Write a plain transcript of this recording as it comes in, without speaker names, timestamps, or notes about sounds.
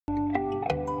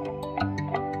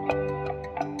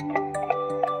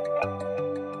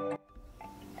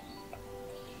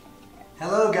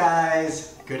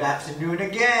Good afternoon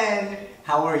again.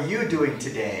 How are you doing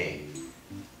today?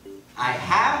 I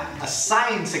have a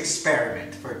science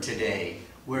experiment for today.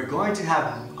 We're going to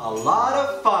have a lot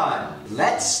of fun.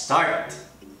 Let's start.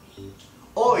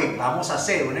 Hoy vamos a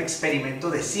hacer un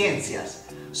experimento de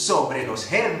ciencias sobre los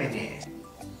gérmenes.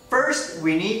 First,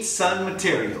 we need some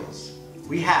materials.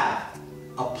 We have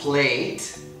a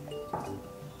plate,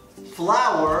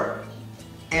 flour,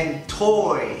 and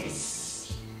toys.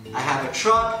 I have a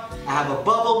truck, I have a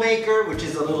bubble maker, which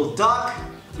is a little duck.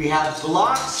 We have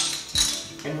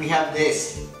blocks, and we have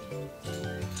this.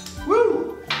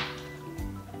 Woo!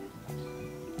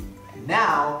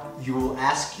 Now, you will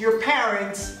ask your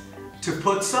parents to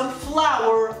put some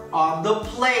flour on the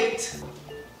plate.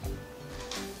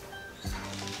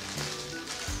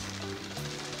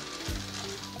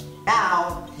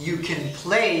 Now, you can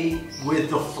play with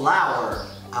the flour.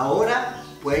 Ahora,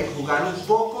 pueden jugar un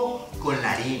poco con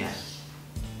la harina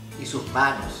y sus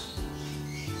manos.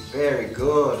 Very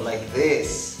good, like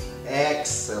this.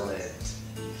 Excellent.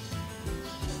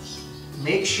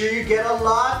 Make sure you get a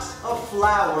lot of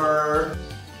flour.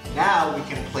 Now we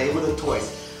can play with the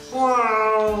toys.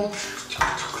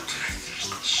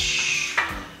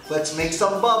 Let's make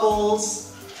some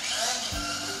bubbles.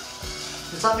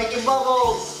 Let's start making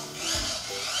bubbles.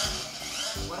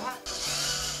 What happened?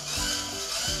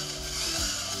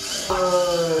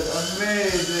 Good,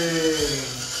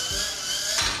 amazing.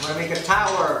 I'm gonna make a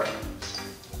tower.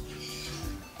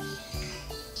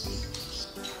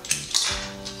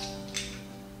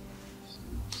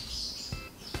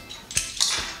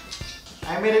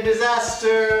 I made a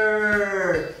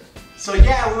disaster. So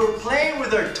yeah, we were playing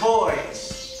with our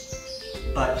toys.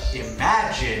 But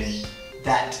imagine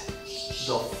that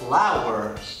the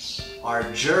flour are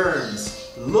germs.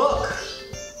 Look,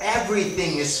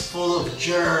 everything is full of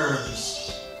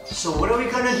germs. So what are we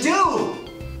gonna do?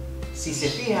 Si se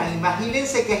fijan,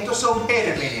 imagínense que estos son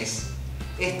gérmenes.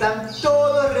 Están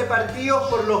todos repartidos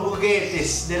por los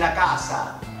juguetes de la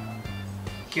casa.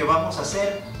 ¿Qué vamos a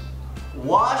hacer?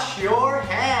 Wash your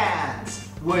hands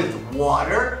with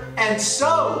water and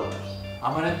soap.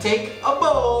 I'm gonna take a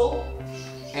bowl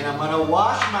and I'm gonna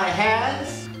wash my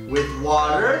hands with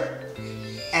water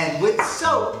and with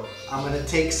soap. I'm gonna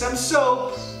take some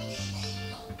soap,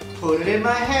 put it in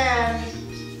my hand,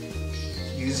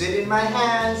 use it in my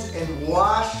hands and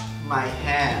wash my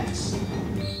hands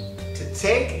to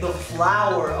take the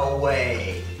flour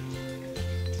away.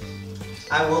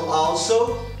 I will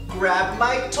also grab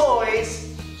my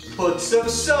toys, put some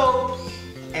soap,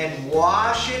 and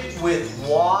wash it with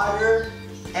water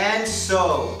and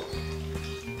soap.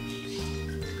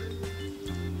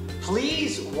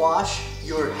 Please wash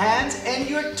your hands and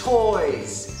your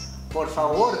toys. Por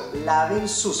favor, laven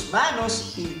sus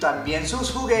manos y también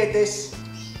sus juguetes.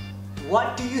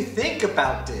 What do you think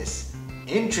about this?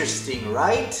 Interesting,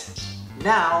 right?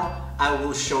 Now, I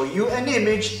will show you an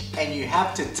image and you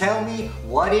have to tell me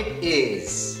what it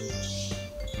is.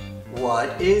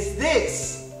 What is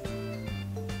this?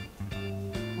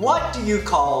 What do you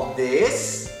call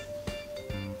this?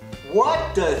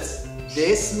 What does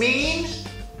this mean?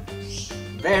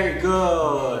 Very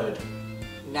good.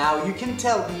 Now you can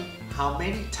tell me how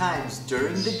many times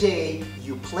during the day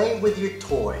you play with your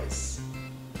toys.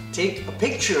 Take a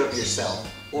picture of yourself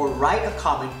or write a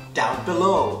comment down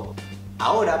below.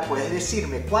 Ahora puedes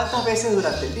decirme cuántas veces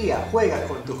durante el día juegas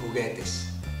con tus juguetes.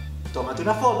 Tómate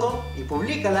una foto y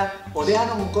públicala o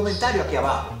déjanos un comentario aquí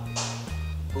abajo.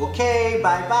 Okay,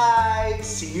 bye bye.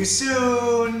 See you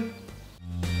soon.